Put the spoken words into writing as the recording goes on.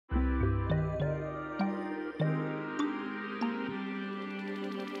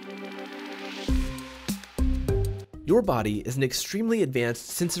Your body is an extremely advanced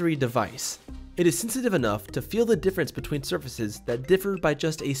sensory device. It is sensitive enough to feel the difference between surfaces that differ by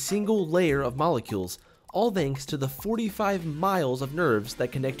just a single layer of molecules, all thanks to the 45 miles of nerves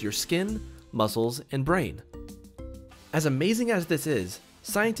that connect your skin, muscles, and brain. As amazing as this is,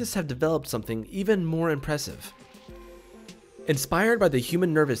 scientists have developed something even more impressive. Inspired by the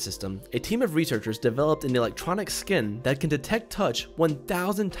human nervous system, a team of researchers developed an electronic skin that can detect touch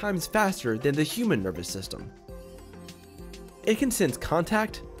 1,000 times faster than the human nervous system. It can sense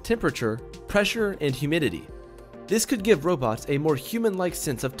contact, temperature, pressure, and humidity. This could give robots a more human-like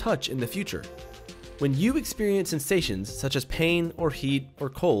sense of touch in the future. When you experience sensations such as pain or heat or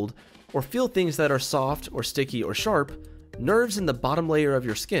cold, or feel things that are soft or sticky or sharp, nerves in the bottom layer of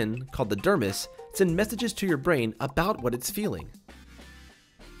your skin, called the dermis, send messages to your brain about what it's feeling.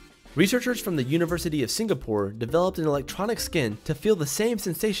 Researchers from the University of Singapore developed an electronic skin to feel the same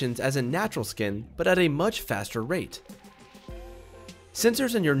sensations as in natural skin, but at a much faster rate.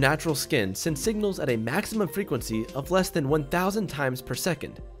 Sensors in your natural skin send signals at a maximum frequency of less than 1,000 times per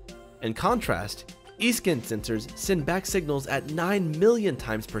second. In contrast, eSkin sensors send back signals at 9 million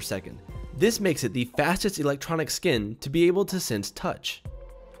times per second. This makes it the fastest electronic skin to be able to sense touch.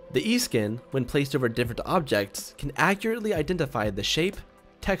 The eSkin, when placed over different objects, can accurately identify the shape,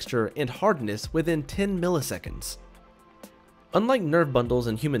 texture, and hardness within 10 milliseconds. Unlike nerve bundles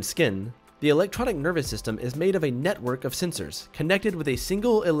in human skin, the electronic nervous system is made of a network of sensors connected with a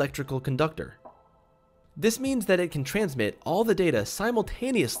single electrical conductor. This means that it can transmit all the data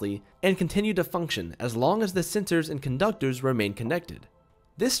simultaneously and continue to function as long as the sensors and conductors remain connected.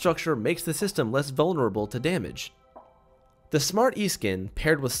 This structure makes the system less vulnerable to damage. The smart eSkin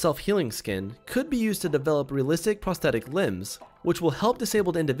paired with self-healing skin could be used to develop realistic prosthetic limbs, which will help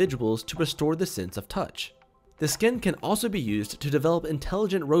disabled individuals to restore the sense of touch. The skin can also be used to develop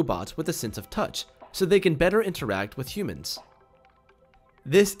intelligent robots with a sense of touch, so they can better interact with humans.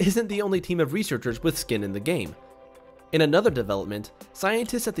 This isn't the only team of researchers with skin in the game. In another development,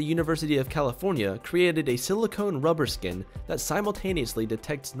 scientists at the University of California created a silicone rubber skin that simultaneously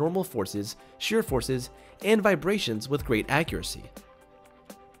detects normal forces, shear forces, and vibrations with great accuracy.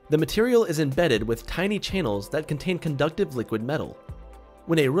 The material is embedded with tiny channels that contain conductive liquid metal.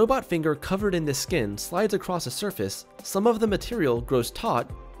 When a robot finger covered in this skin slides across a surface, some of the material grows taut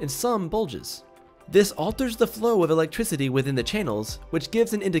and some bulges. This alters the flow of electricity within the channels, which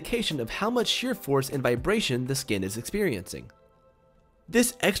gives an indication of how much shear force and vibration the skin is experiencing.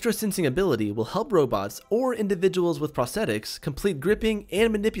 This extra sensing ability will help robots or individuals with prosthetics complete gripping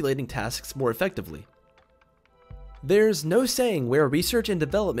and manipulating tasks more effectively. There's no saying where research and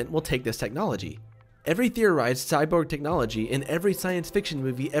development will take this technology. Every theorized cyborg technology in every science fiction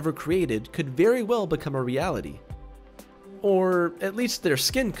movie ever created could very well become a reality. Or at least their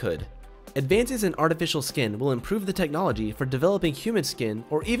skin could. Advances in artificial skin will improve the technology for developing human skin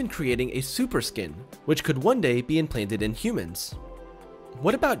or even creating a super skin, which could one day be implanted in humans.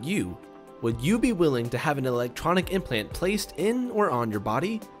 What about you? Would you be willing to have an electronic implant placed in or on your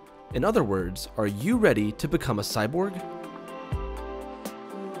body? In other words, are you ready to become a cyborg?